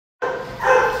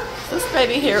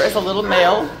Baby here is a little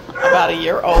male, about a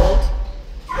year old.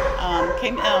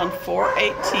 Came in on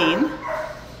 4/18.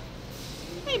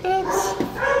 Hey, Bubs.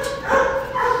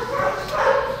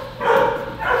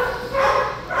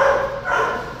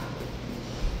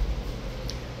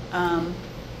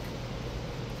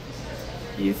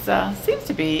 He seems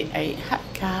to be a hot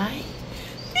guy.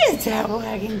 His tail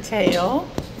wagging tail.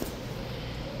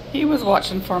 He was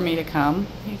watching for me to come.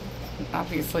 He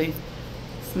obviously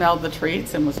smelled the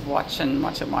treats and was watching,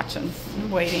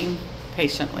 and waiting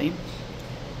patiently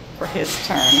for his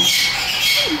turn.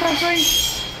 Hey, Gregory.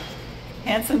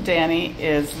 Handsome Danny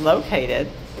is located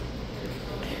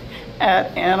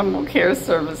at Animal Care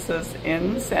Services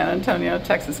in San Antonio,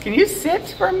 Texas. Can you sit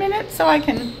for a minute so I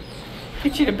can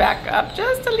get you to back up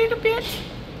just a little bit?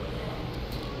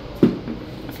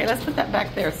 Okay, let's put that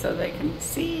back there so they can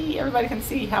see, everybody can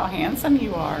see how handsome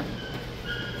you are.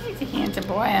 He's a handsome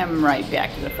boy. I'm right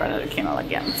back to the front of the kennel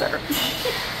again, sir.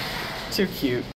 Too cute.